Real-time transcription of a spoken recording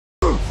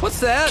What's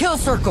that? Kill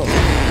circle.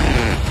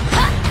 Hey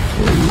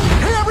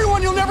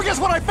everyone, you'll never guess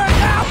what I found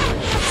out!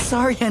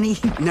 Sorry, honey.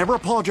 Never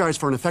apologize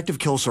for an effective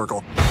kill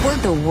circle. We're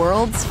the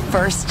world's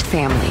first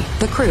family,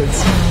 the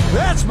CROODS.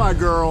 That's my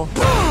girl.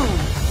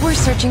 We're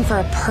searching for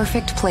a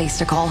perfect place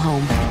to call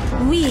home.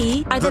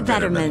 We are the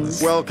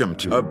Bettermans. Welcome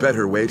to a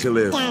better way to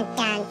live. Hey,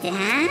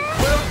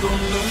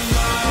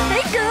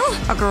 girl.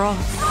 A girl.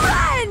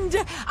 Friend!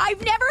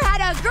 I've never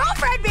had a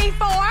girlfriend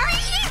before.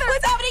 Either.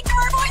 What's happening to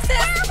our voices?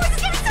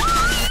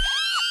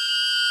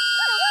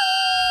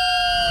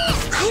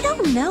 I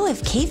don't know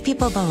if cave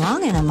people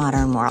belong in a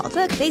modern world.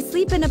 Look, they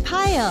sleep in a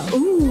pile.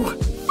 Ooh.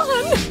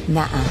 Fun.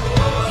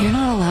 Nuh-uh. You're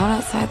not allowed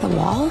outside the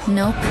wall?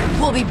 Nope.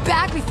 We'll be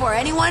back before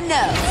anyone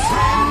knows.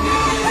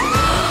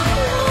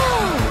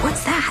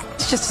 What's that?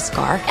 It's just a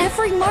scar.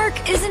 Every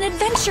mark is an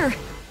adventure.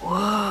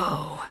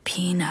 Whoa,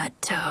 peanut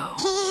toe.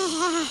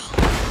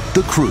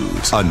 The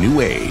CROODS, a new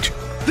age.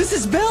 This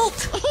is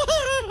Belt.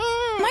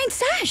 Mine's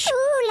Sash.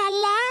 Ooh la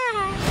la.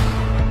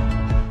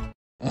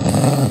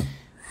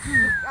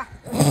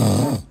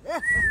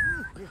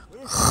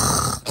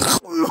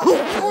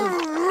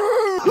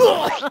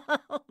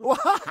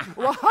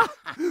 What?